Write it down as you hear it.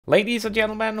Ladies and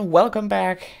gentlemen, welcome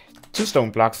back to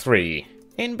StoneBlock 3.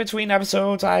 In between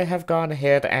episodes, I have gone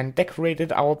ahead and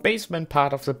decorated our basement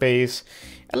part of the base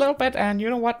a little bit, and you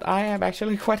know what? I am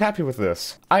actually quite happy with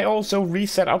this. I also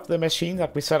reset up the machine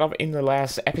that we set up in the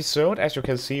last episode. As you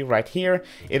can see right here,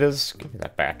 it is... Give me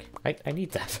that back. I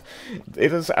need that.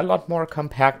 It is a lot more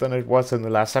compact than it was in the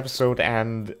last episode,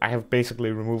 and I have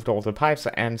basically removed all the pipes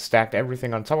and stacked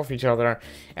everything on top of each other.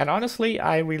 And honestly,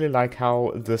 I really like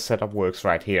how this setup works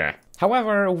right here.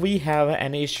 However, we have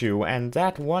an issue, and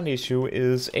that one issue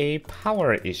is a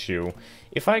power issue.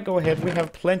 If I go ahead, we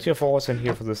have plenty of ores in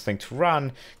here for this thing to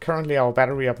run. Currently our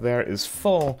battery up there is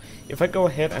full. If I go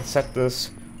ahead and set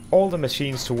all the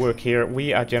machines to work here,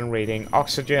 we are generating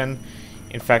oxygen.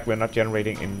 In fact, we're not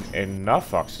generating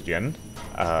enough oxygen.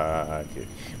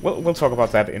 We'll talk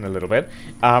about that in a little bit.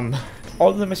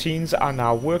 All the machines are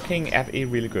now working at a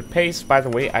really good pace. By the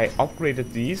way, I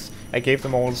upgraded these. I gave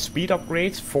them all speed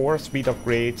upgrades, 4 speed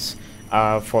upgrades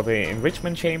for the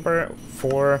enrichment chamber,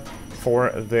 for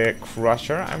the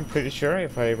crusher, I'm pretty sure,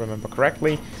 if I remember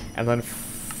correctly. And then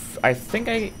I think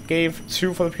I gave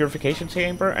 2 for the purification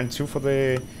chamber and 2 for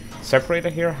the separator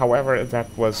here. However,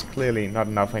 that was clearly not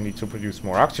enough. I need to produce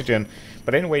more oxygen.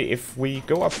 But anyway, if we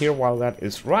go up here while that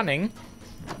is running,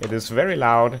 it is very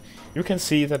loud. You can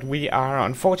see that we are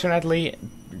unfortunately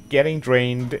getting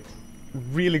drained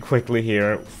really quickly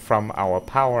here from our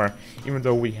power, even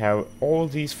though we have all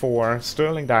these 4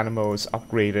 Stirling dynamos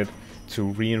upgraded to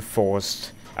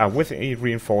reinforced with a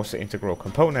reinforced integral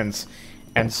components.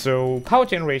 And so power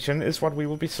generation is what we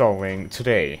will be solving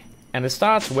today. And it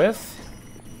starts with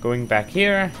going back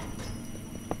here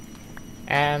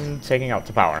and taking out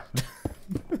the power.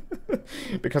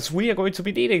 Because we are going to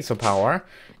be needing some power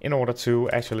in order to...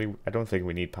 Actually, I don't think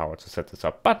we need power to set this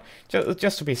up, but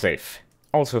just to be safe.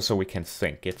 Also so we can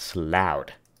think. It's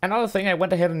loud. Another thing I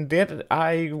went ahead and did,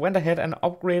 I went ahead and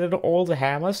upgraded all the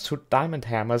hammers to diamond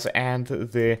hammers, and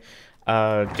the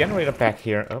generator back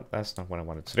here... Oh, that's not what I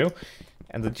wanted to do.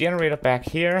 And the generator back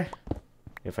here,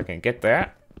 if I can get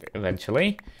there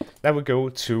eventually, that would go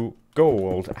to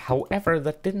gold. However,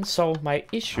 that didn't solve my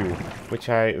issue, which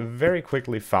I very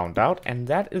quickly found out, and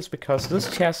that is because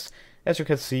this chest, as you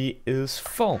can see, is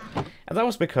full. And that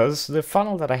was because the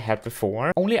funnel that I had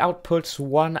before only outputs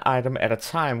 1 item at a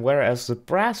time, whereas the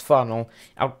brass funnel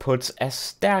outputs a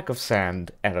stack of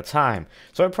sand at a time.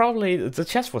 So the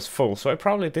chest was full, so I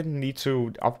probably didn't need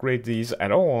to upgrade these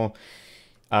at all.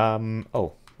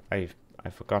 Oh, I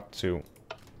forgot to...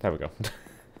 There we go.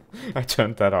 I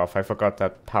turned that off. I forgot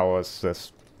that powers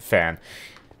this fan.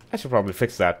 I should probably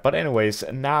fix that. But anyways,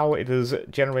 now it is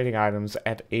generating items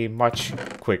at a much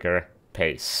quicker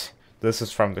pace. This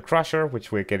is from the crusher,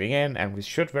 which we're getting in, and we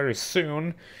should very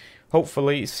soon,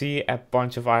 hopefully, see a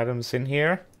bunch of items in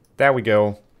here. There we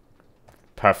go.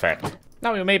 Perfect.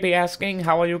 Now you may be asking,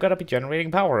 how are you gonna be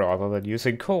generating power other than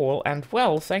using coal? And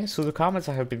well, thanks to the comments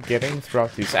I have been getting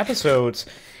throughout these episodes,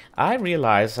 I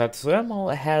realized that thermal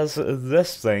has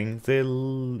this thing, the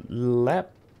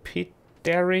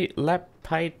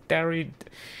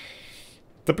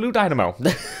the blue dynamo.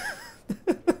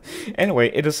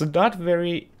 Anyway, it is not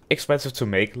very expensive to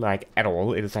make, like, at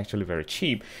all. It is actually very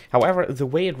cheap. However, the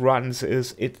way it runs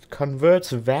is it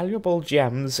converts valuable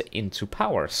gems into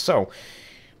power. So,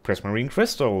 prismarine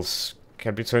crystals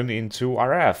can be turned into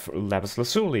RF, lapis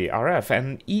lazuli, RF,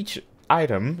 and each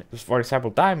item, for example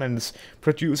diamonds,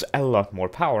 produce a lot more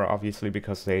power, obviously,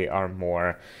 because they are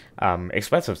more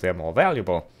expensive, they're more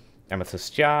valuable.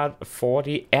 Amethyst shard,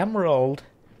 40, emerald,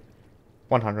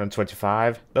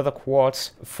 125, leather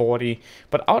quartz, 40,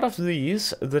 but out of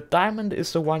these, the diamond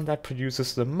is the one that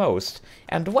produces the most.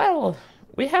 And well,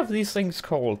 we have these things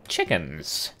called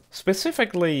chickens.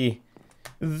 Specifically,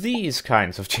 these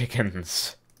kinds of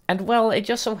chickens. And well, it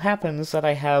just so happens that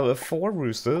I have 4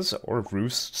 roosters, or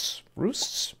roosts?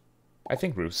 Roosts? I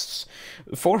think roosts.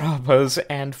 4 hoppers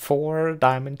and 4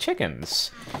 diamond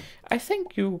chickens. I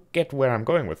think you get where I'm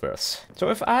going with this. So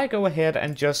if I go ahead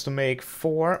and just make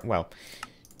 4... Well,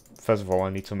 first of all, I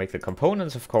need to make the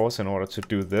components, of course, in order to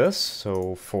do this.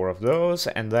 So 4 of those,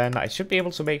 and then I should be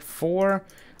able to make 4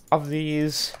 of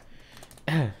these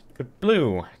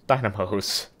blue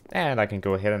dynamos. And I can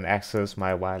go ahead and access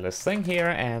my wireless thing here,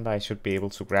 and I should be able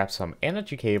to grab some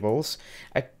energy cables.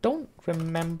 I don't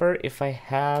remember if I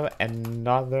have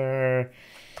another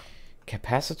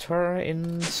capacitor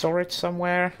in storage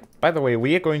somewhere. By the way,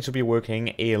 we are going to be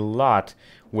working a lot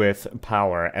with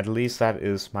power. At least that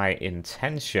is my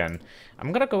intention.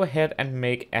 I'm gonna go ahead and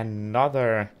make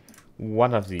another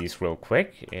one of these real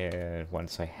quick,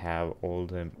 once I have all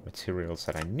the materials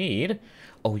that I need.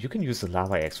 Oh, you can use the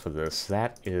lava eggs for this.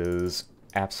 That is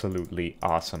absolutely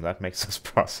awesome. That makes this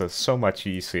process so much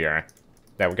easier.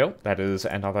 There we go. That is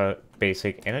another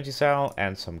basic energy cell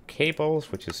and some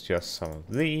cables, which is just some of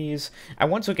these. I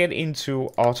want to get into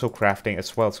auto crafting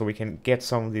as well, so we can get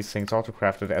some of these things auto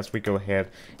crafted as we go ahead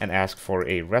and ask for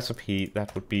a recipe.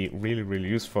 That would be really, really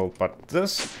useful. But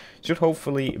this should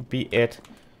hopefully be it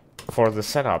for the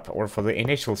setup, or for the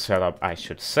initial setup, I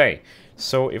should say.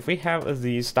 So if we have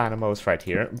these dynamos right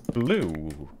here,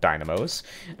 blue dynamos,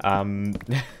 I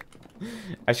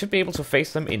should be able to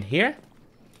face them in here.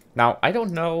 Now, I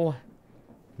don't know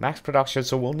max production,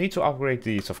 so we'll need to upgrade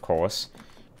these, of course.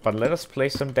 But let us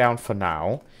place them down for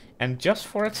now. And just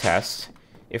for a test,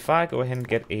 if I go ahead and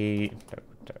get a...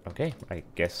 Okay, I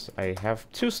guess I have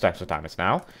 2 stacks of diamonds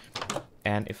now.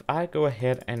 And if I go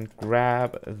ahead and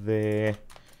grab the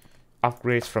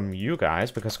upgrades from you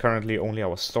guys, because currently only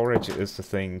our storage is the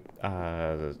thing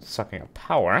sucking up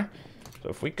power. So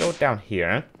if we go down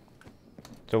here...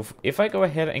 So if I go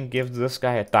ahead and give this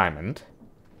guy a diamond...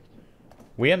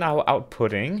 We are now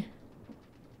outputting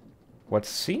what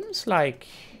seems like,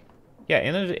 yeah,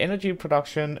 energy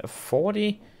production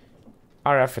 40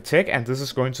 RF a tick, and this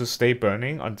is going to stay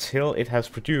burning until it has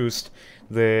produced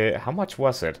the, how much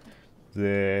was it?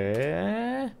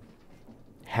 The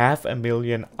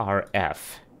 500,000 RF.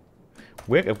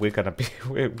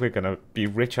 We're gonna be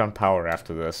rich on power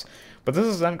after this, but this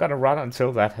is then gonna run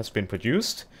until that has been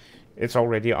produced. It's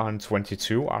already on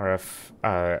 22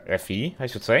 RF FE, I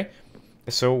should say.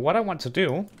 So what I want to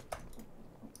do,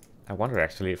 I wonder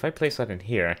actually, if I place that in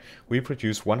here, we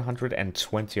produce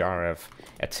 120 RF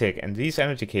a tick, and these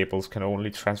energy cables can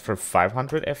only transfer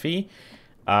 500 FE,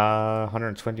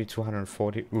 120,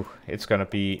 240, ooh, it's gonna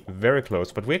be very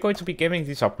close, but we're going to be giving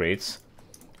these upgrades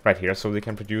right here, so they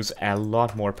can produce a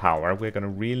lot more power. We're gonna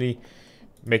really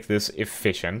make this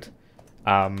efficient.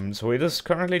 So it is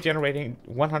currently generating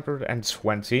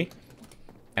 120.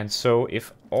 And so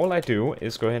if all I do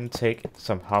is go ahead and take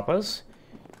some hoppers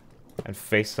and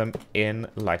face them in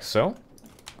like so,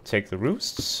 take the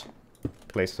roosts,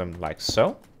 place them like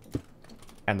so,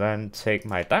 and then take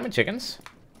my diamond chickens,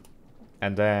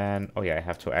 and then, oh yeah, I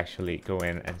have to actually go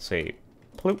in and say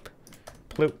ploop,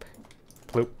 ploop,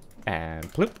 ploop,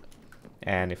 and ploop.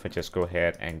 And if I just go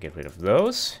ahead and get rid of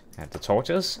those and the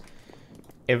torches,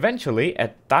 eventually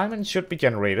a diamond should be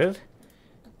generated,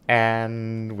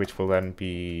 and which will then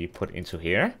be put into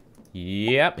here.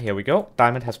 Yep, here we go.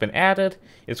 Diamond has been added.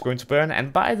 It's going to burn,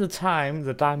 and by the time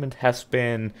the diamond has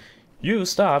been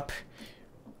used up,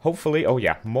 hopefully, oh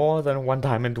yeah, more than 1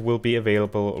 diamond will be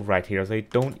available right here. They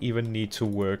don't even need to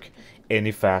work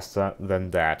any faster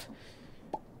than that.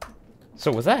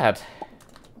 So with that,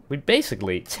 we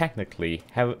basically, technically,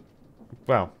 have,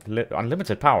 well,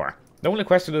 unlimited power. The only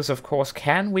question is, of course,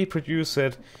 can we produce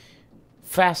it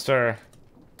faster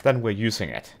than we're using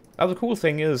it? Now the cool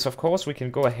thing is, of course, we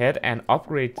can go ahead and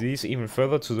upgrade these even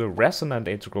further to the resonant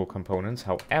integral components.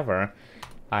 However,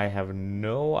 I have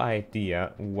no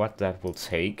idea what that will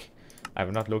take. I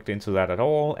have not looked into that at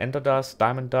all. Ender dust,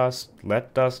 diamond dust,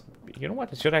 lead dust. You know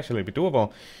what? It should actually be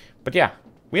doable. But yeah,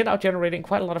 we are now generating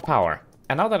quite a lot of power.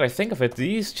 And now that I think of it,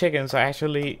 these chickens are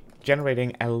actually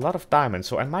generating a lot of diamonds.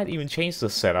 So I might even change the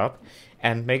setup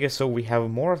and make it so we have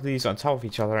more of these on top of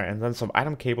each other, and then some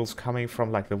item cables coming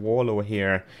from like the wall over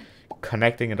here,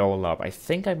 connecting it all up. I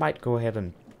think I might go ahead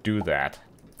and do that.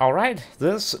 Alright,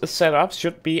 this setup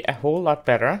should be a whole lot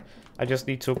better. I just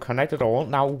need to connect it all.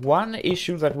 Now, one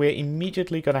issue that we're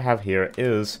immediately gonna have here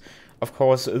is, of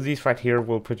course, these right here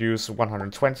will produce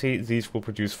 120, these will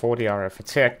produce 40 RF a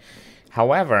tick.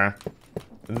 However,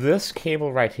 this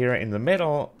cable right here in the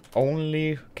middle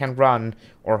only can run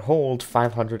or hold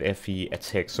 500 FE a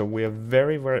tick, so we are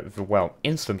very, well,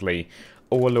 instantly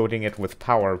overloading it with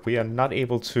power. We are not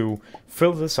able to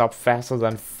fill this up faster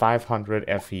than 500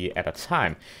 FE at a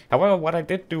time. However, what I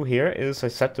did do here is I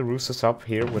set the roosters up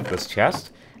here with this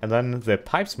chest, and then the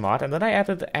pipes mod, and then I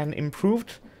added an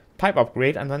improved pipe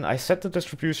upgrade, and then I set the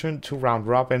distribution to round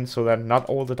robin so that not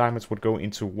all the diamonds would go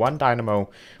into one dynamo,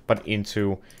 but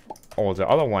into all the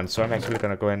other ones. So I'm actually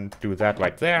gonna go ahead and do that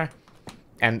right there,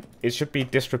 and it should be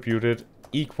distributed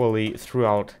equally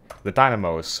throughout the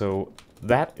dynamos. So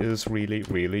that is really,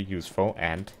 really useful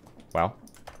and, well,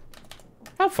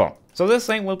 helpful. So this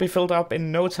thing will be filled up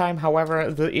in no time.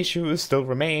 However, the issue still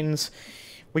remains.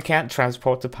 We can't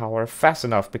transport the power fast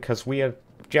enough because we are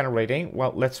generating,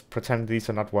 well, let's pretend these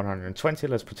are not 120,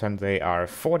 let's pretend they are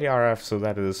 40 RF, so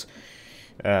that is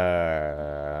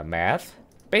math.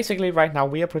 Basically, right now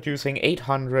we are producing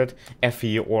 800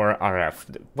 FE or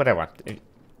RF, whatever,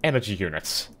 energy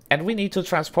units. And we need to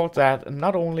transport that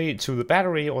not only to the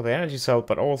battery or the energy cell,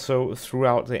 but also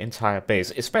throughout the entire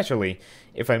base, especially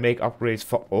if I make upgrades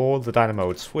for all the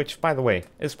dynamodes, which, by the way,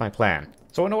 is my plan.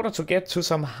 So in order to get to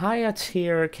some higher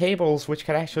tier cables which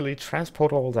can actually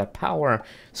transport all that power,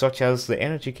 such as the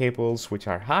energy cables which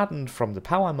are hardened from the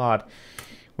power mod,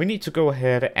 we need to go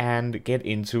ahead and get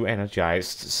into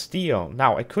energized steel.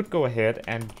 Now, I could go ahead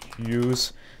and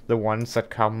use the ones that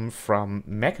come from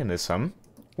Mechanism,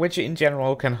 which in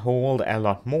general can hold a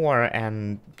lot more,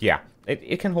 and yeah,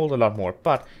 it can hold a lot more,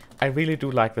 but I really do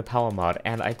like the power mod,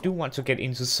 and I do want to get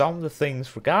into some of the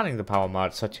things regarding the power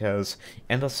mod, such as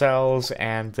ender cells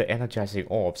and the energizing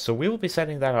orbs. So we will be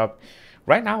setting that up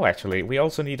right now. Actually, we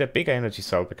also need a bigger energy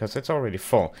cell because it's already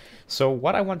full. So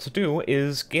what I want to do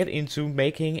is get into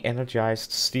making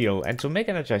energized steel, and to make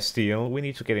energized steel we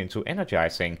need to get into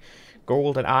energizing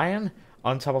gold and iron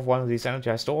on top of one of these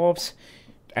energized orbs,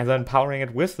 and then powering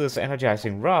it with this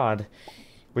energizing rod,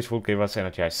 which will give us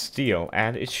energized steel.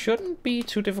 And it shouldn't be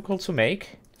too difficult to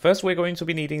make. First, we're going to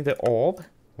be needing the orb,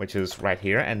 which is right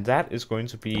here, and that is going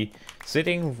to be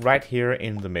sitting right here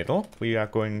in the middle. We are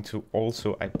going to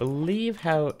also, I believe,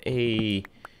 have a...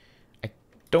 I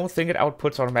don't think it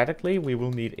outputs automatically. We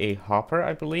will need a hopper,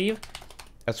 I believe,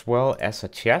 as well as a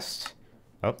chest.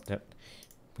 Oh,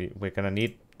 we're gonna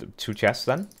need 2 chests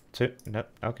then. 2, no,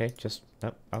 okay, just,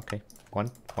 no, okay. One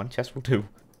chest will do.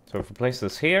 So if we place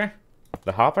this here,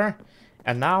 the hopper,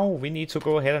 and now we need to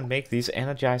go ahead and make these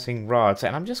energizing rods,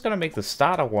 and I'm just gonna make the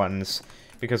starter ones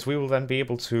because we will then be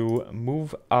able to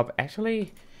move up.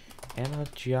 Actually,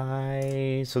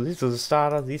 energize. So these are the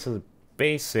starter, these are the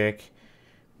basic,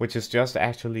 which is just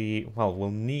actually, well,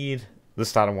 we'll need the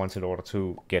starter ones in order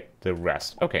to get the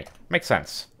rest. Okay, makes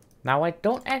sense. Now I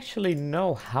don't actually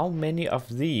know how many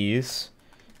of these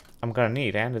I'm gonna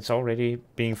need, and it's already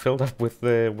being filled up with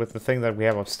the thing that we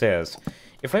have upstairs.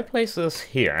 If I place this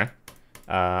here,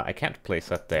 I can't place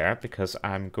that there because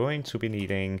I'm going to be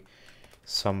needing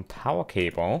some power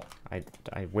cable. I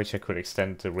wish I could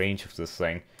extend the range of this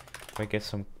thing. If I get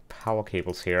some power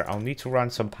cables here, I'll need to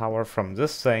run some power from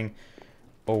this thing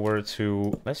over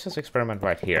to, let's just experiment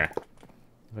right here.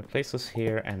 If I place this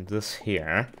here and this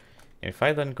here, and if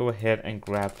I then go ahead and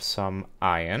grab some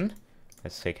iron,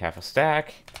 let's take half a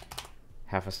stack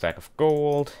of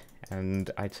gold, and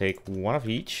I take one of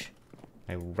each.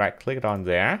 I right click it on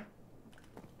there.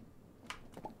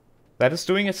 That is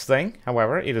doing its thing,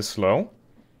 however, it is slow.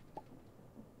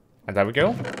 And there we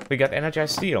go, we got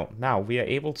energized steel. Now we are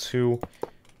able to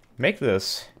make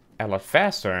this a lot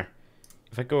faster.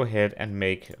 If I go ahead and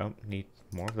make, oh, need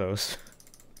more of those.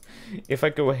 If I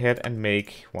go ahead and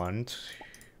make one,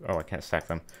 oh, I can't stack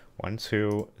them. 1,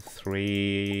 2,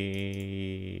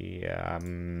 3,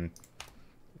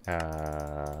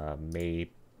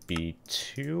 maybe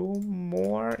 2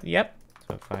 more. Yep.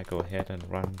 So if I go ahead and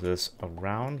run this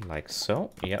around like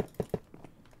so, yep,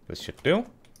 this should do.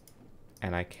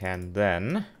 And I can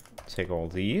then take all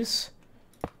these.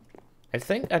 I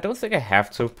don't think I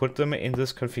have to put them in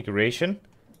this configuration.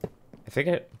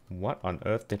 What on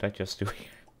earth did I just do here?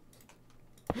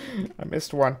 I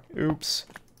missed one. Oops.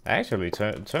 Actually,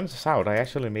 turns out I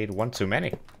actually made one too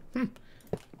many.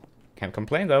 Can't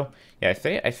complain though. Yeah,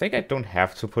 I think I don't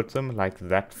have to put them like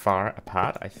that far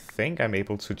apart. I think I'm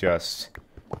able to just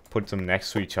put them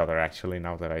next to each other actually,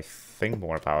 now that I think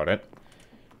more about it.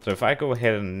 So if I go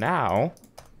ahead and now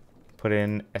put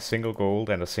in a single gold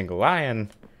and a single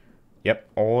iron, yep,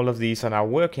 all of these are now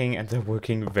working, and they're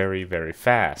working very, very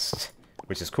fast,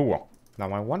 which is cool.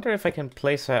 Now I wonder if I can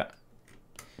place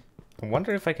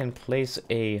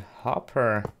a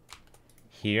hopper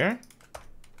here.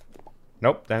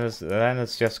 Nope, then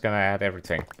it's just gonna add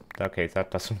everything. Okay, that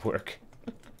doesn't work.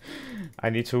 I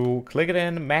need to click it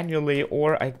in manually,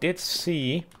 or I did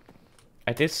see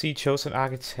Chosen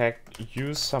Architect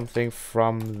use something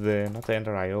from the, not the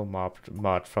Ender IO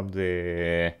mod, from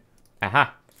the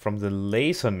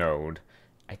laser node.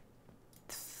 I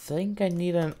think I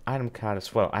need an item card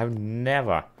as well. I've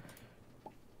never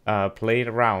played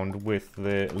around with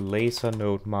the laser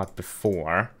node mod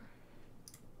before,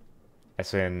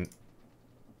 as in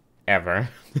ever.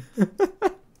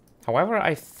 However,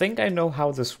 I think I know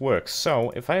how this works. So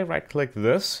if I right click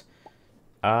this,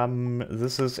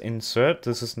 this is insert,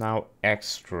 this is now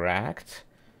extract,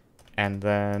 and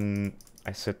then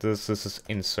I said this is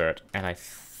insert, and I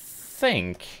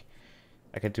think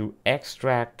I can do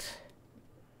extract,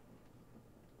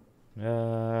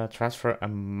 transfer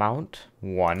amount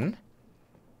 1,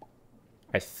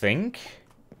 I think.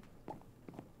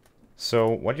 So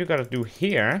what you gotta do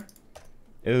here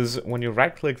is when you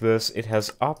right click this, it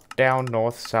has up, down,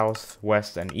 north, south,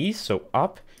 west, and east. So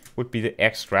up would be the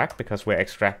extract, because we're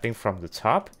extracting from the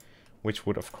top, which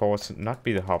would of course not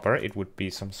be the hopper, it would be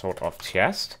some sort of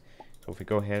chest. So if we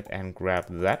go ahead and grab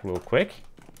that real quick,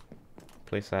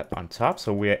 place that on top,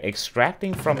 so we're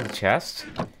extracting from the chest,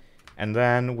 and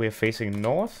then we're facing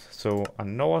north, so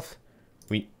on north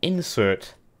we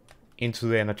insert into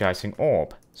the energizing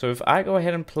orb. So if I go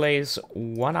ahead and place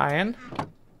 1 iron,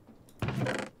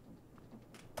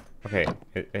 okay,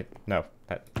 no,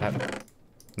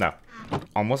 no,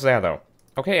 almost there though.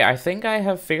 Okay, I think I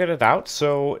have figured it out.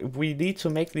 So we need to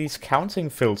make these counting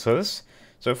filters.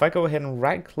 So if I go ahead and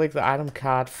right click the item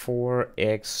card for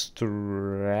extract,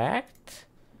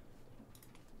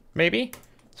 maybe,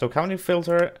 so counting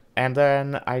filter, and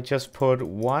then I just put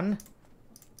 1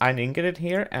 iron ingot in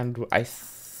here, and I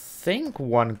think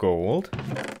 1 gold,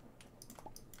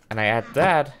 and I add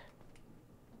that.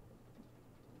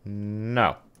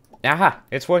 No. Aha,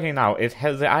 it's working now. It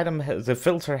has the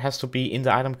filter has to be in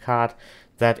the item card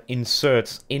that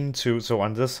inserts into, so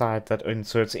on this side that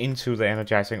inserts into the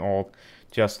energizing orb,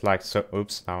 just like so.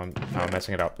 Oops, now I'm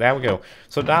messing it up. There we go.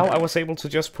 So now I was able to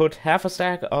just put half a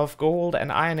stack of gold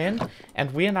and iron in,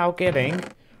 and we are now getting,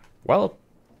 well,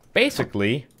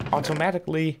 basically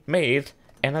automatically made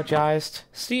energized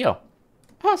steel.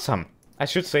 Awesome. I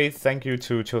should say thank you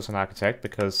to Chosen Architect,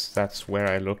 because that's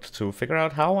where I looked to figure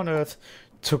out how on earth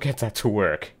to get that to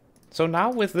work. So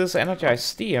now with this energized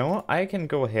steel, I can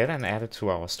go ahead and add it to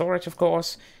our storage, of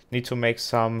course. Need to make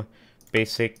some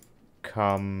basic,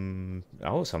 some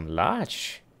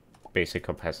large basic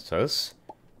capacitors.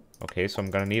 Okay, so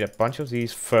I'm gonna need a bunch of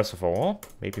these first of all.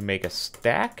 Maybe make a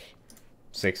stack.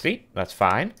 60, that's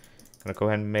fine. Gonna go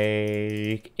ahead and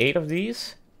make 8 of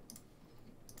these.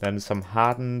 Then some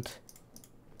hardened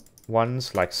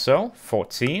ones like so,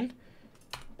 14.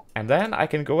 And then I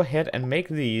can go ahead and make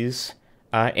these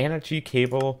energy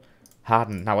cable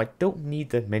hardened. Now I don't need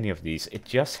that many of these. It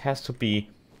just has to be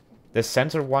the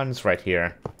center ones right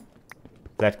here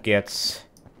that gets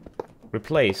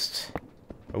replaced.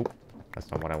 Oh, that's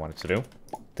not what I wanted to do.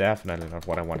 Definitely not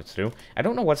what I wanted to do. I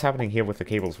don't know what's happening here with the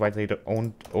cables. Why they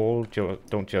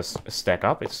don't just stack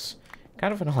up. It's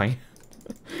kind of annoying.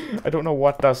 I don't know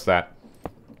what does that.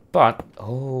 But,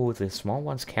 oh, the small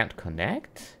ones can't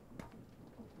connect?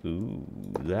 Ooh,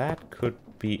 that could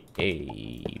be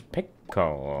a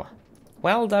pickle.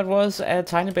 Well, that was a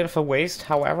tiny bit of a waste.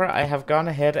 However, I have gone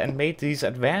ahead and made these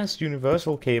advanced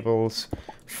universal cables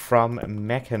from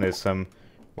Mechanism,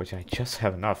 which I just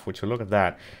have enough. Would you look at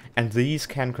that? And these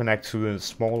can connect to the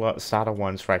smaller starter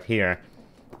ones right here.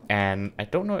 And I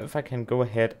don't know if I can go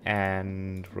ahead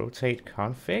and rotate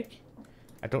config.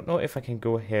 I don't know if I can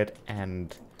go ahead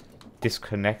and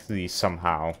disconnect these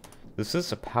somehow. This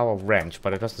is a power wrench,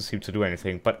 but it doesn't seem to do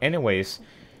anything. But anyways,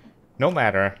 no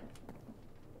matter.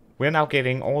 We're now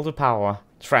getting all the power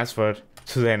transferred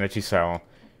to the energy cell.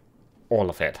 All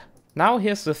of it. Now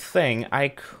here's the thing. I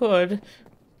could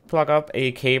plug up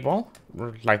a cable,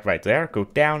 like right there, go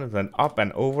down and then up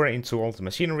and over into all the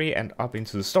machinery and up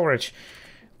into the storage.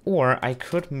 Or I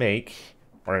could make,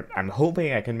 or I'm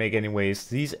hoping I can make anyways,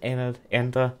 these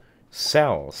ender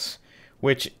cells.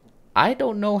 Which I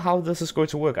don't know how this is going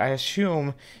to work. I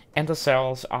assume ender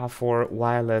cells are for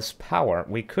wireless power.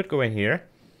 We could go in here.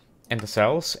 Ender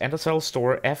cells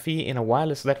store Fe in a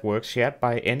wireless network shared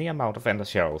by any amount of ender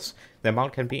shells. The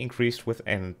amount can be increased with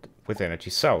energy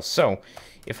cells. So,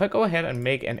 if I go ahead and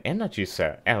make an energy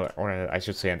cell, or I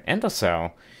should say an ender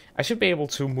cell, I should be able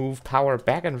to move power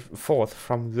back and forth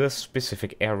from this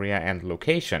specific area and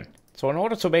location. So in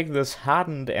order to make this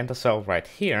hardened ender cell right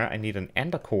here, I need an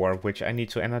ender core, which I need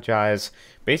to energize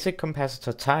basic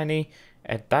capacitor tiny,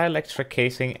 a dielectric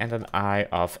casing, and an eye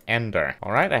of ender.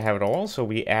 Alright, I have it all, so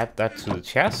we add that to the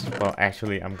chest. Well,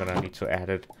 actually, I'm gonna need to add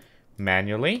it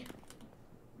manually.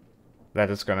 That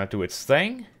is gonna do its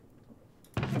thing.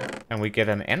 And we get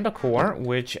an ender core,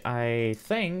 which I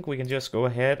think we can just go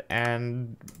ahead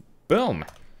and boom.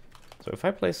 So if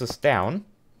I place this down,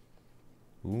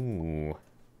 ooh.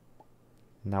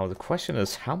 Now the question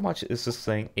is, how much is this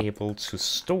thing able to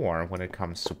store when it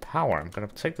comes to power? I'm gonna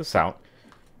take this out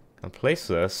and place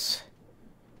this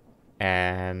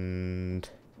and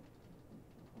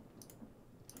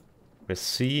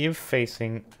receive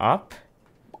facing up.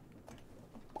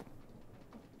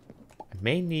 I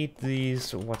may need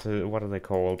these, what are they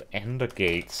called? Ender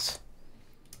gates.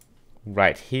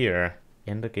 Right here.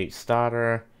 Ender gate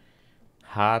starter.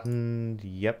 Hardened.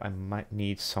 Yep, I might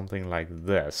need something like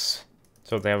this.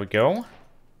 So there we go.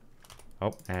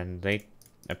 Oh, and they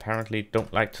apparently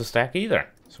don't like to stack either.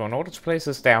 So in order to place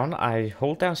this down, I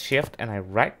hold down shift and I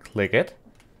right click it.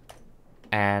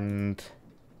 And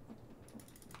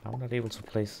I'm not able to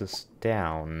place this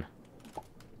down.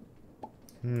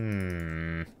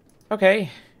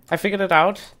 Okay, I figured it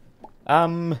out.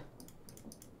 Don't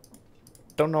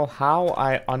know how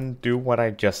I undo what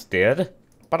I just did.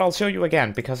 But I'll show you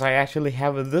again, because I actually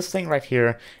have this thing right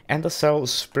here, and the cell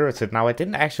spirited. Now, I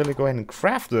didn't actually go ahead and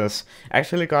craft this. I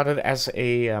actually got it as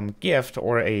a gift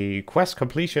or a quest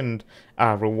completion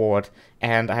reward,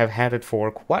 and I've had it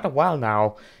for quite a while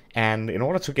now. And in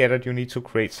order to get it, you need to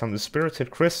create some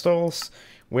spirited crystals,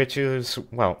 which is,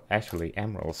 well, actually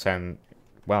emeralds. And,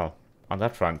 well, on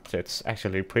that front, it's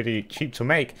actually pretty cheap to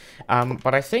make.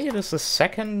 But I think it is the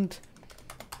second,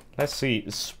 let's see,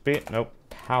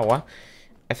 power.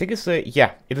 I think it's the,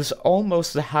 yeah, it is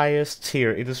almost the highest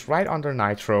tier. It is right under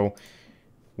Nitro,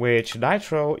 which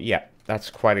Nitro, yeah, that's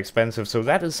quite expensive. So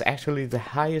that is actually the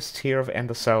highest tier of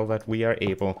Ender Cell that we are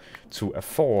able to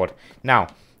afford. Now,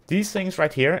 these things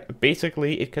right here,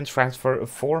 basically it can transfer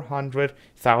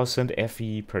 400,000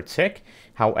 FE per tick.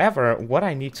 However, what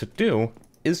I need to do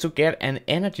is to get an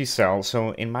energy cell.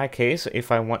 So in my case,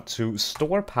 if I want to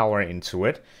store power into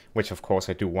it, which of course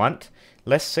I do want,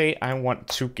 let's say I want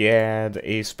to get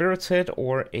a spirited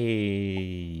or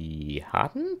a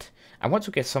hardened. I want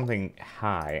to get something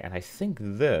high, and I think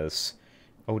this,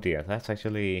 oh dear, that's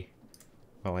actually,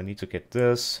 well, I need to get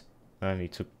this, I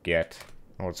need to get,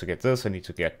 in order to get this, I need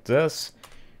to get this,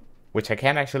 which I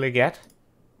can actually get.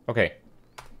 Okay.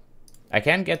 I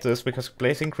can get this because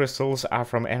blazing crystals are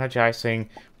from energizing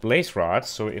blaze rods.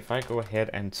 So if I go ahead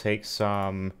and take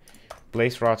some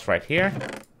blaze rods right here,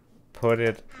 put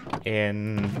it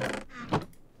in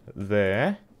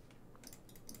there,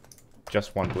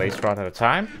 just one blaze rod at a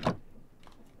time.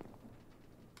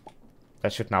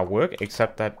 That should now work,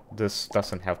 except that this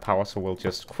doesn't have power, so we'll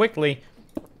just quickly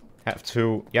have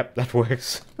to, yep, that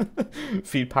works.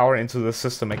 Feed power into the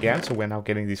system again, so we're now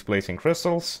getting these blazing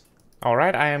crystals.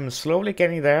 Alright, I am slowly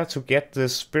getting there to get the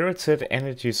spirited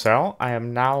energy cell. I have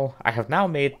now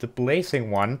made the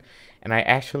blazing one, and I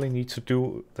actually need to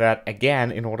do that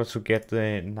again in order to get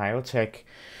the Neotech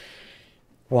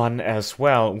one as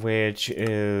well, which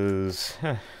is,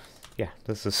 yeah,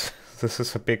 this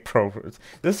is a big progress.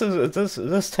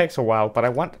 This takes a while, but I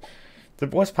want, the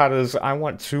worst part is I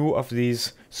want 2 of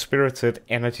these spirited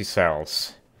energy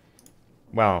cells.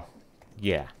 Well,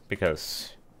 yeah,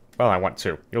 because, well, I want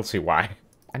 2. You'll see why.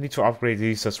 I need to upgrade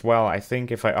these as well. I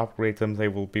think if I upgrade them, they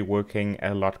will be working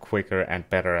a lot quicker and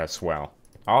better as well.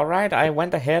 Alright, I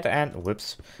went ahead and,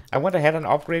 I went ahead and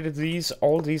upgraded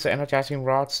all these energizing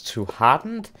rods to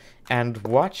hardened, and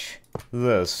watch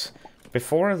this.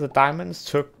 Before, the diamonds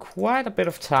took quite a bit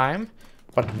of time,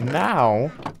 but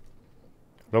now,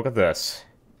 look at this.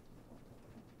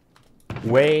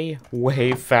 Way,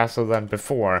 way faster than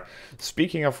before.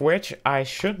 Speaking of which, I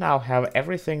should now have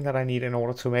everything that I need in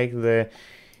order to make the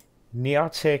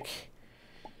Neotic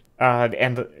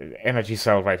energy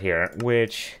cell right here,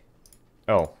 which,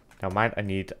 oh, never mind,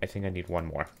 I think I need one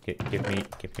more. Give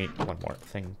me one more.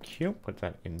 Thank you. Put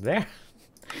that in there.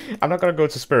 I'm not gonna go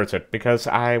to Spirited, because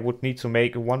I would need to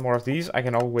make one more of these. I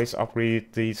can always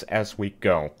upgrade these as we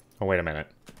go. Oh, wait a minute.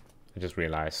 I just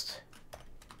realized.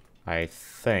 I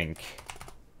think...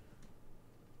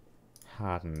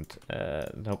 hardened.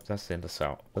 Nope, that's the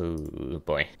cell. Oh,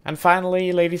 boy. And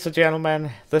finally, ladies and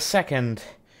gentlemen, the second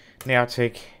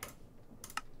Neotic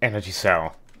energy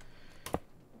cell.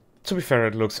 To be fair,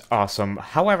 it looks awesome.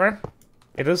 However,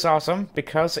 it is awesome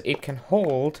because it can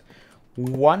hold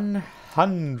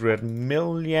 100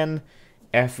 million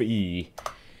FE.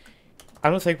 I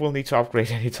don't think we'll need to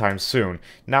upgrade anytime soon.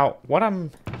 Now, what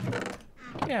I'm...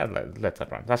 yeah, let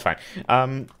that run. That's fine.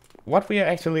 What we are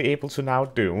actually able to now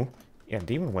do... and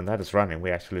even when that is running,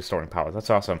 we're actually storing power. That's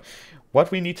awesome.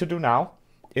 What we need to do now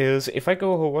is, if I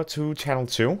go over to channel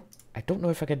 2... I don't know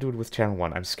if I can do it with channel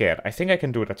 1. I'm scared. I think I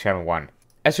can do it at channel 1.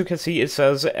 As you can see, it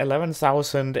says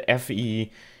 11,000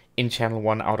 FE in channel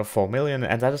 1 out of 4 million,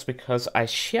 and that is because I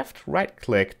shift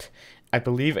right-clicked, I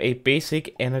believe, a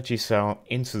basic energy cell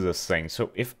into this thing.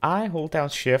 So if I hold down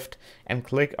shift and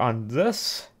click on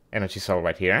this energy cell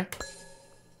right here,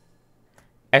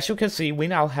 as you can see, we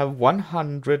now have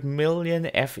 100 million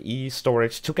FE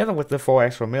storage together with the 4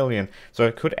 extra million. So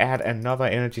I could add another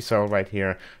energy cell right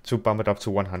here to bump it up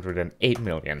to 108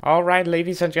 million. Alright,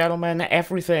 ladies and gentlemen,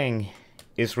 everything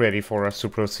is ready for us to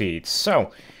proceed.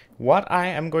 So, what I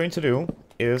am going to do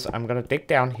is I'm going to dig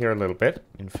down here a little bit.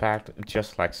 In fact,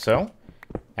 just like so.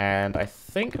 And I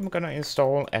think I'm going to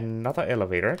install another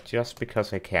elevator just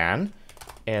because I can.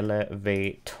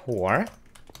 Elevator.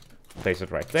 Place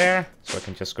it right there, so I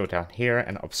can just go down here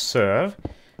and observe.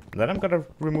 And then I'm gonna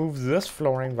remove this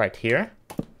flooring right here.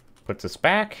 Put this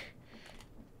back.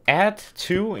 add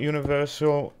 2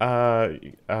 universal,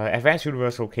 advanced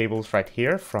universal cables right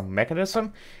here from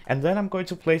mechanism, and then I'm going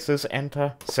to place this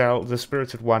enter cell, the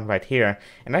spirited one, right here.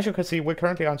 And as you can see, we're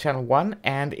currently on channel 1,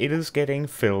 and it is getting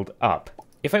filled up.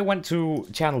 If I went to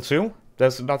channel 2,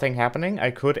 there's nothing happening.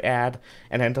 I could add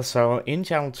an enter cell in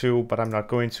channel 2, but I'm not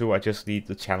going to. I just need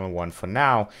the channel 1 for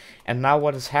now. And now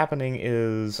what is happening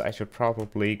is I should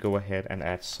probably go ahead and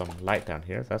add some light down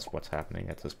here. That's what's happening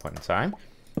at this point in time.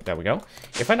 There we go.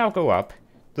 If I now go up,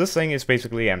 this thing is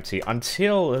basically empty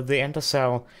until the enter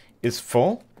cell is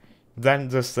full. Then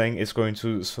this thing is going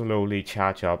to slowly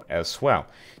charge up as well.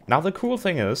 Now the cool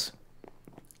thing is,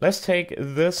 let's take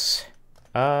this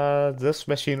this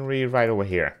machinery right over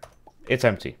here. It's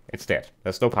empty. It's dead.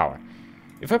 There's no power.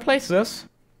 If I place this,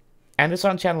 and it's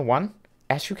on channel 1,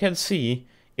 as you can see,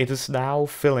 it is now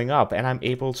filling up, and I'm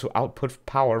able to output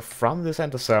power from this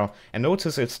enter cell. And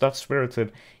notice it's not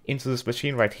spirited into this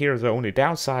machine right here. The only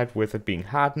downside with it being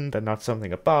hardened and not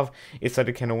something above is that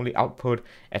it can only output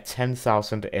at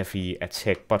 10,000 FE a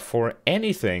tick. But for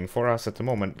anything, for us at the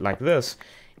moment, like this,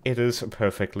 it is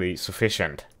perfectly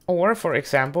sufficient. Or, for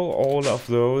example, all of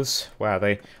those, where are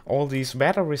they? All these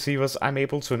matter receivers, I'm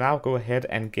able to now go ahead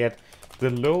and get the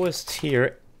lowest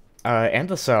tier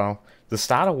enter cell, the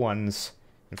starter ones.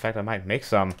 In fact, I might make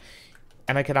some.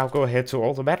 And I can now go ahead to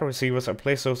all the matter receivers and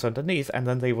place those underneath, and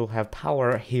then they will have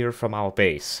power here from our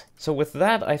base. So with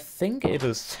that, I think it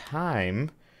is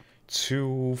time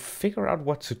to figure out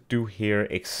what to do here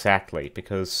exactly,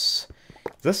 because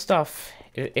this stuff,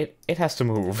 it has to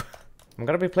move. I'm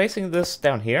gonna be placing this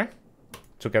down here,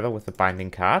 together with the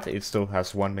binding card. It still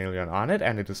has 1 million on it,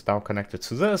 and it is now connected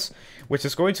to this, which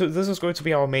is going to, this is going to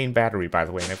be our main battery, by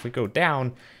the way. And if we go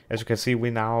down, as you can see, we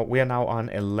are now on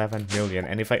 11 million.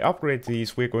 And if I upgrade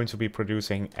these, we're going to be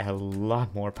producing a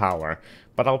lot more power.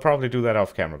 But I'll probably do that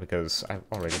off camera, because I've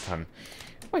already done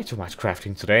way too much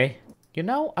crafting today. You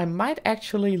know, I might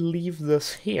actually leave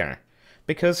this here.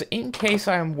 Because in case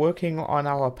I'm working on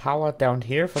our power down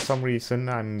here for some reason,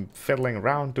 I'm fiddling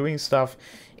around doing stuff,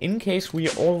 in case we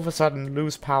all of a sudden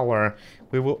lose power,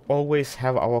 we will always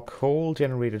have our coal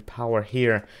generated power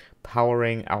here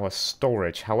powering our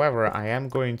storage. However, I am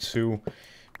going to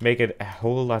make it a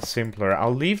whole lot simpler.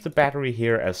 I'll leave the battery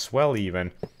here as well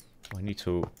even. I need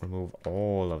to remove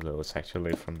all of those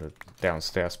actually from the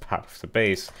downstairs part of the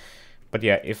base. But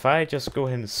yeah, if I just go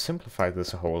ahead and simplify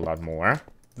this a whole lot more,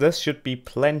 this should be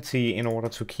plenty in order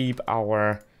to keep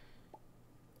our...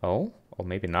 Oh, or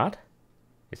maybe not.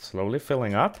 It's slowly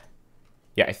filling up.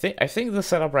 Yeah, I think the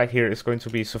setup right here is going to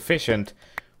be sufficient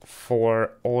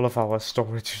for all of our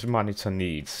storage monitor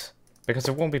needs, because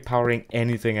it won't be powering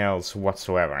anything else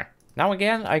whatsoever. Now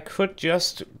again, I could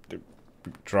just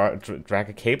drag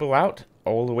a cable out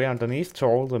all the way underneath to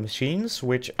all the machines,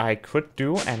 which I could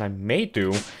do and I may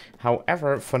do.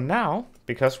 However, for now,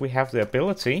 because we have the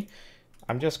ability,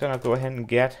 I'm just gonna go ahead and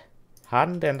get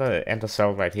hardened enter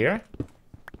cell right here.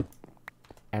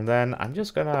 And then I'm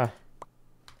just gonna...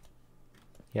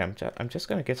 Yeah, I'm just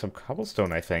gonna get some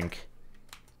cobblestone, I think.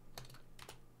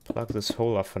 Plug this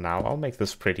hole up for now. I'll make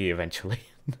this pretty eventually.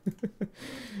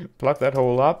 Plug that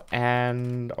hole up,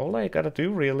 and all I gotta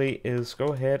do really is go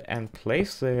ahead and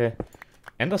place the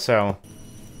ender cell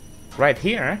right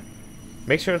here.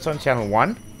 Make sure it's on channel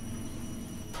 1.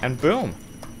 And boom!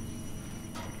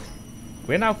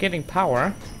 We're now getting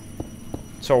power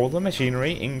to all the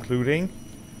machinery, including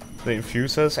the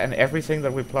infusers and everything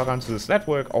that we plug onto this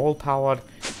network, all powered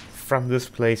from this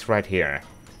place right here.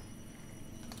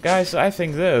 Guys, I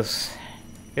think this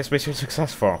is mission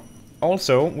successful.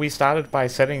 Also, we started by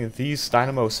setting these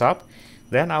dynamos up.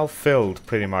 They're now filled,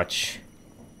 pretty much,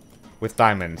 with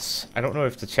diamonds. I don't know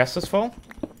if the chest is full.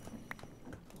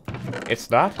 It's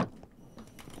not.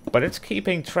 But it's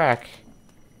keeping track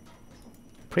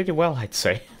pretty well, I'd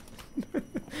say.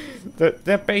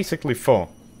 They're basically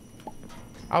full.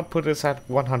 Output is at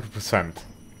 100%.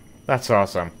 That's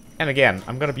awesome. And again,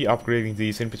 I'm gonna be upgrading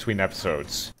these in between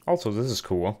episodes. Also, this is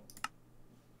cool.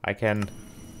 I can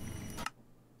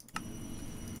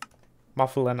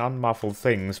muffle and unmuffle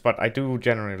things, but I do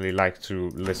generally like to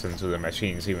listen to the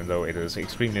machines, even though it is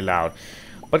extremely loud.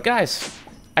 But guys,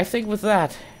 I think with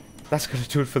that, that's gonna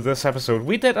do it for this episode.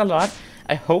 We did a lot.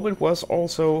 I hope it was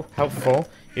also helpful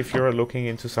if you're looking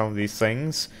into some of these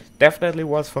things. Definitely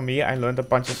was for me. I learned a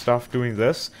bunch of stuff doing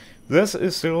this. This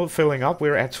is still filling up.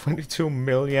 We're at 22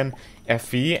 million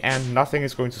FE, and nothing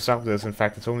is going to stop this. In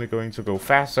fact, it's only going to go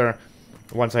faster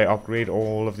once I upgrade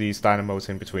all of these dynamos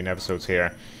in between episodes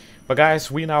here. But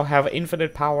guys, we now have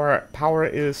infinite power.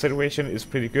 Situation is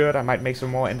pretty good. I might make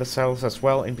some more ender cells as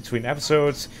well in between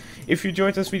episodes. If you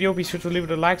enjoyed this video, be sure to leave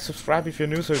it a like, subscribe if you're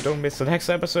new so you don't miss the next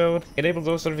episode. Enable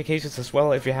those notifications as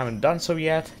well if you haven't done so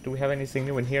yet. Do we have anything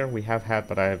new in here? We have had,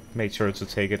 but I have made sure to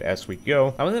take it as we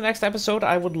go. Now in the next episode,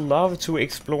 I would love to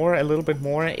explore a little bit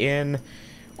more in,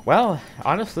 well,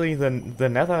 honestly, the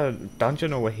nether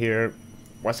dungeon over here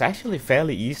was actually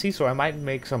fairly easy, so I might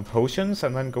make some potions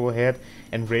and then go ahead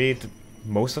and raid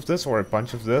most of this or a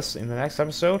bunch of this in the next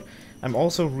episode. I'm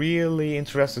also really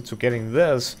interested to getting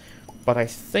this, but I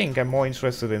think I'm more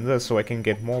interested in this so I can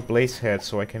get more blaze heads,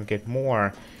 so I can get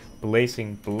more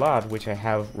blazing blood, which I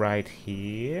have right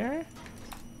here.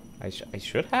 I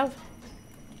should have?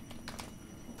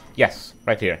 Yes,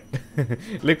 right here.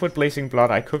 Liquid blazing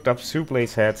blood. I cooked up 2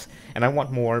 blaze heads, and I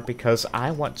want more because I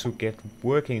want to get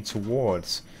working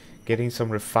towards getting some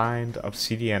refined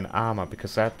obsidian armor,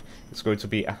 because that is going to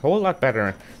be a whole lot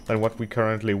better than what we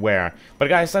currently wear. But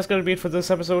guys, that's gonna be it for this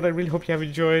episode. I really hope you have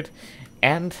enjoyed,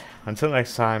 and until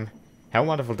next time, have a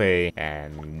wonderful day,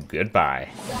 and goodbye.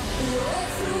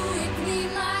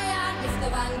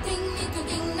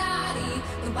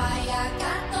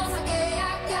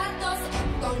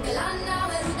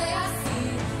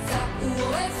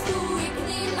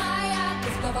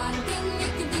 One